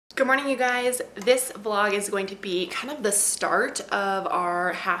Good morning, you guys. This vlog is going to be kind of the start of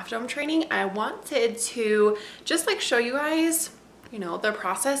our half dome training. I wanted to just show you guys, the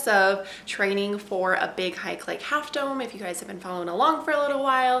process of training for a big hike like half dome. If you guys have been following along for a little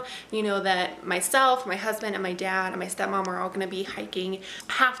while, you know that myself, my husband, and my dad and my stepmom are all going to be hiking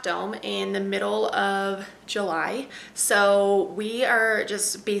half dome in the middle of July. So we are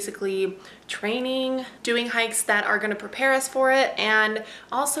just basically training, doing hikes that are going to prepare us for it, and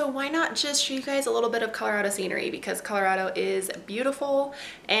also why not just show you guys a little bit of Colorado scenery, because Colorado is beautiful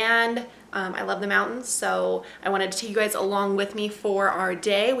and I love the mountains, so I wanted to take you guys along with me for our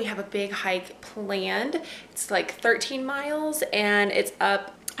day. We have a big hike planned. It's like 13 miles and it's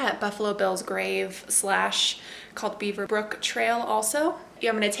up at Buffalo Bill's grave / called Beaver Brook Trail also.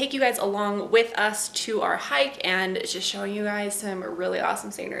 I'm going to take you guys along with us to our hike and just showing you guys some really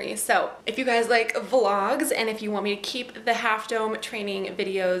awesome scenery. So if you guys like vlogs and if you want me to keep the half dome training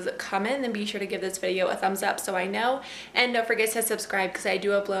videos coming, then be sure to give this video a thumbs up so I know. And don't forget to subscribe because I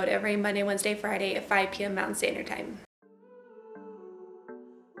do upload every Monday, Wednesday, Friday at 5 p.m. Mountain Standard Time.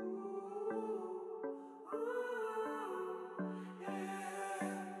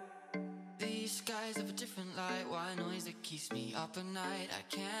 Skies of a different light, why noise that keeps me up at night?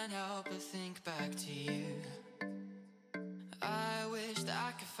 I can't help but think back to you. I wish that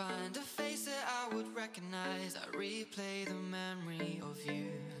I could find a face that I would recognize. I replay the memory of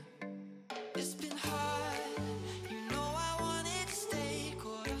you. It's been hard, you know I wanted to stay,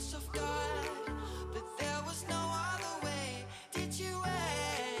 caught us off guard, but there was no other way. Did you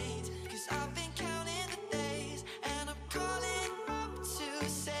wait? 'Cause I've been counting the days and I'm calling up to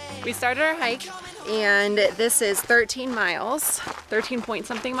say We started our hike and this is 13 miles, 13 point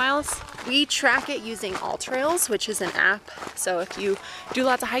something miles. We track it using All Trails, which is an app. So if you do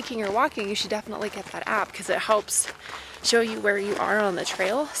lots of hiking or walking, you should definitely get that app because it helps show you where you are on the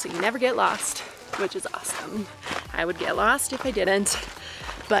trail so you never get lost, which is awesome. I would get lost if I didn't,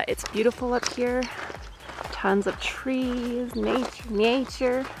 but it's beautiful up here. Tons of trees,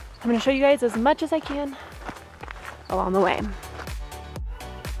 nature. I'm gonna show you guys as much as I can along the way.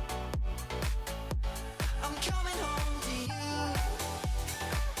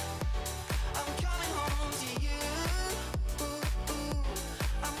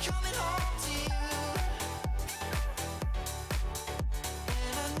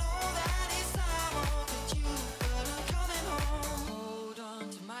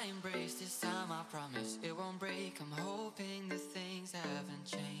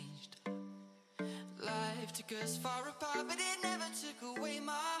 Took us far apart, but it never took away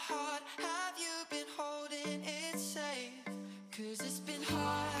my heart. Have you been holding it safe? 'Cause it's been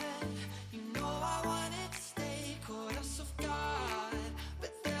hard, you know I wanted to stay, caught us off guard,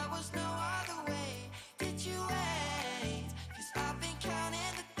 but there was no other way. Did you wait? 'Cause I've been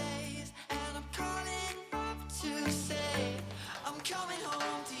counting the days and I'm calling up to say I'm coming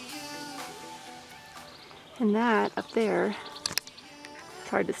home to you. And that up there, it's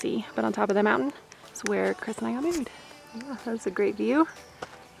hard to see, but on top of the mountain, where Chris and I got married. Yeah, that's a great view.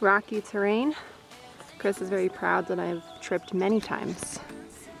 Rocky terrain. Chris is very proud that I've tripped many times.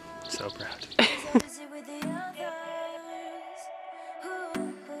 So proud.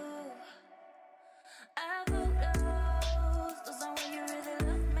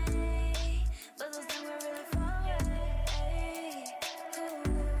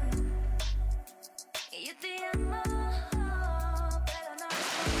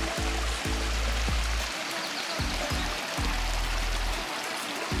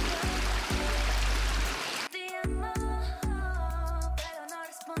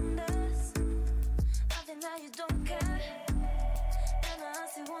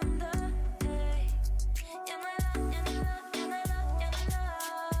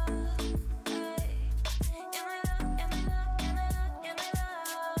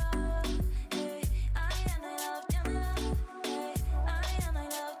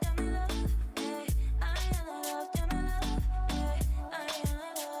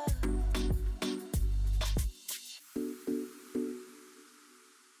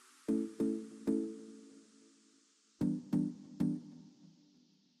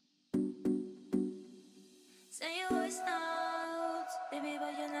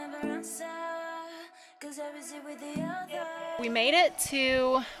 We made it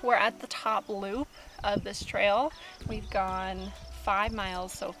to, we're at the top loop of this trail. We've gone 5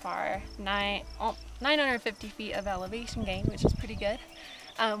 miles so far, 950 feet of elevation gain, which is pretty good.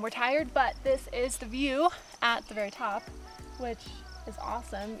 We're tired, but this is the view at the very top, which is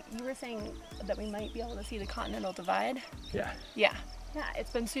awesome. You were saying that we might be able to see the Continental Divide. Yeah. Yeah,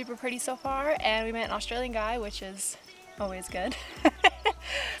 it's been super pretty so far, and we met an Australian guy, which is always good.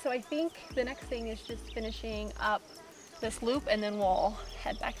 So I think the next thing is just finishing up this loop and then we'll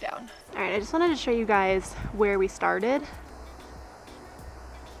head back down. All right, I just wanted to show you guys where we started.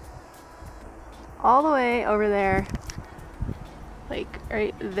 All the way over there, like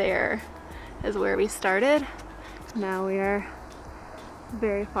right there is where we started. Now we are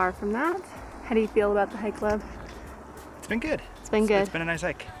very far from that. How do you feel about the hike, love? It's been good. It's been good. It's been a nice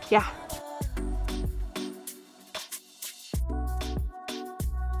hike. Yeah.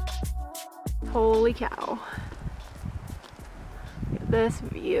 Holy cow. Look at this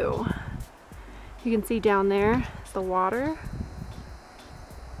view. You can see down there is the water.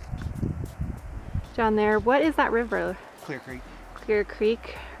 Down there, what is that river? Clear Creek. Clear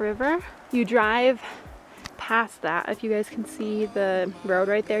Creek River. You drive past that, if you guys can see the road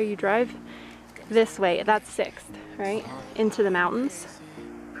right there, you drive this way, that's 6th, right? Into the mountains.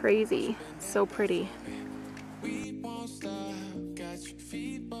 Crazy, so pretty. We won't stop, got your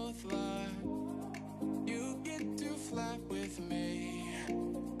feet both locked. You get to fly with me.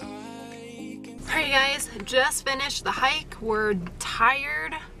 Alright guys, just finished the hike. We're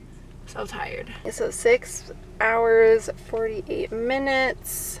tired. So tired. So 6 hours, 48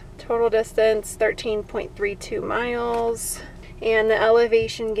 minutes. Total distance, 13.32 miles. And the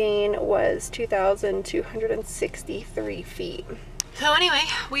elevation gain was 2,263 feet. So anyway,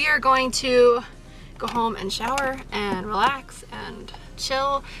 we are going to go home and shower and relax and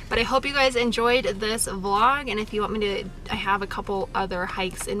chill. But I hope you guys enjoyed this vlog, and if you want me to, I have a couple other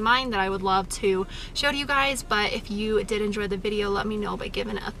hikes in mind that I would love to show to you guys. But if you did enjoy the video, let me know by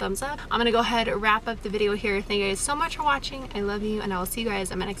giving it a thumbs up. I'm gonna go ahead and wrap up the video here. Thank you guys so much for watching. I love you, and I will see you guys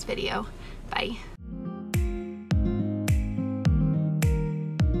in my next video. Bye.